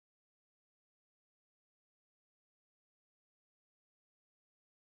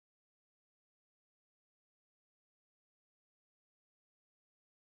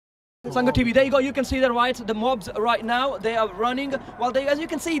Sangat TV, there you go, you can see the riots, the mobs right now, they are running. Well, as you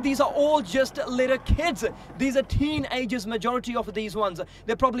can see, these are all just little kids. These are teenagers, majority of these ones.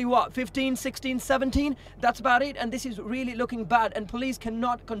 They're probably what, 15, 16, 17? That's about it. And this is really looking bad and police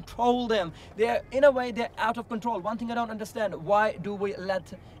cannot control them. They're, in a way, they're out of control. One thing I don't understand, why do we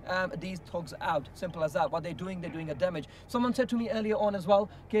let these thugs out? Simple as that. What they're doing a damage. Someone said to me earlier on as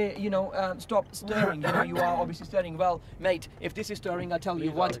well, okay, you know, stop stirring. You know, you are obviously stirring. Well, mate, if this is stirring, I tell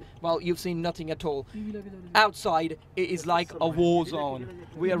you what, well, you've seen nothing at all. Outside, it is like a war zone.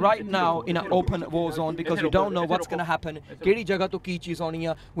 We are right now in an open war zone because we don't know what's going to happen.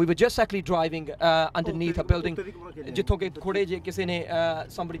 We were just actually driving underneath a building.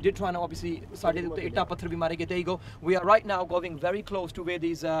 Somebody did try to obviously, there you go. We are right now going very close to where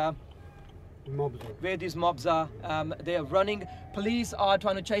these mobs are. They are running. Police are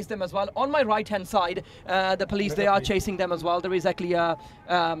trying to chase them as well. On my right hand side, the police, they are chasing them as well. There is actually a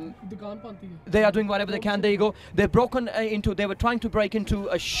they are doing whatever they can. There you go. They've broken into, they were trying to break into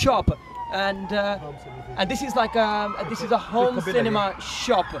a shop, and this is like this is a home cinema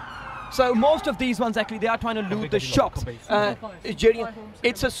shop. So most of these ones actually, they are trying to loot the shops.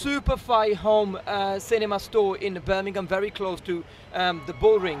 It's a super fi home cinema store in Birmingham, very close to the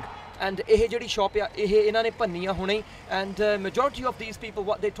Bull Ring. And shop, and majority of these people,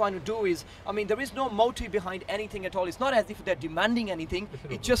 what they're trying to do is, I mean, there is no motive behind anything at all. It's not as if they're demanding anything.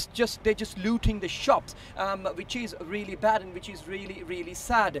 It's they're just looting the shops, which is really bad and which is really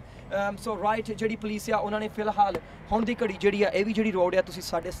sad. So right, ਜਿਹੜੀ police ਆ ਉਹਨਾਂ ਨੇ ਫਿਲਹਾਲ ਹੁਣ ਦੀ ਘੜੀ ਜਿਹੜੀ ਆ ਇਹ ਵੀ ਜਿਹੜੀ road ਆ ਤੁਸੀਂ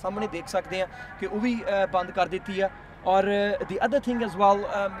ਸਾਡੇ ਸਾਹਮਣੇ ਦੇਖ ਸਕਦੇ ਆ ਕਿ ਉਹ ਵੀ ਬੰਦ ਕਰ ਦਿੱਤੀ ਆ. Or the other thing as well,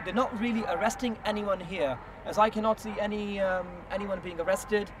 they're not really arresting anyone here, as I cannot see anyone being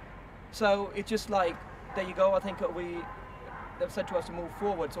arrested. So it's just like, there you go. I think they've said to us to move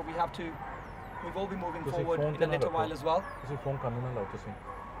forward, so we will be moving forward in a little while as well.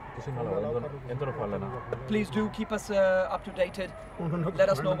 Please do keep us up to date. Let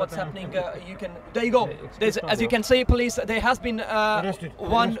us know what's happening. There you go. As you can see, police, there has been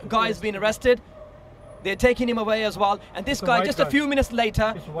one guy has been arrested. They're taking him away as well, and this guy just a few minutes later,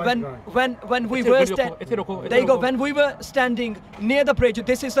 when we were when we were standing near the bridge,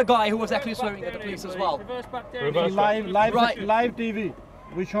 this is the guy who was actually swearing at the police as well. Live TV,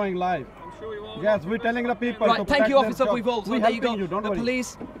 we're showing live. I'm sure you are. Yes, we're telling the people. Right, thank you, Officer We've so there you go. The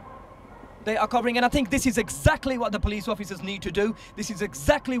police, they are covering, and I think this is exactly what the police officers need to do. This is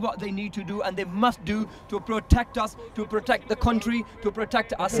exactly what they need to do, and they must do to protect us, to protect the country, to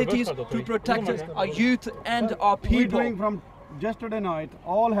protect our cities, to protect our youth and our people. We're doing from yesterday night,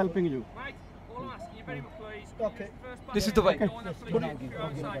 all helping you. Right, all I'm asking you very much, please. Okay. This is the way.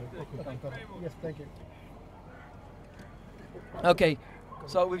 Yes, thank you. Okay.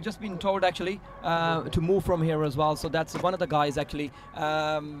 So we've just been told actually to move from here as well. So that's one of the guys actually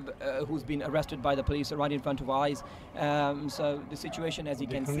who's been arrested by the police right in front of our eyes. So the situation, as you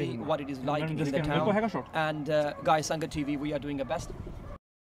can see, what it is like in the town. And guys, Sangat TV, we are doing our best.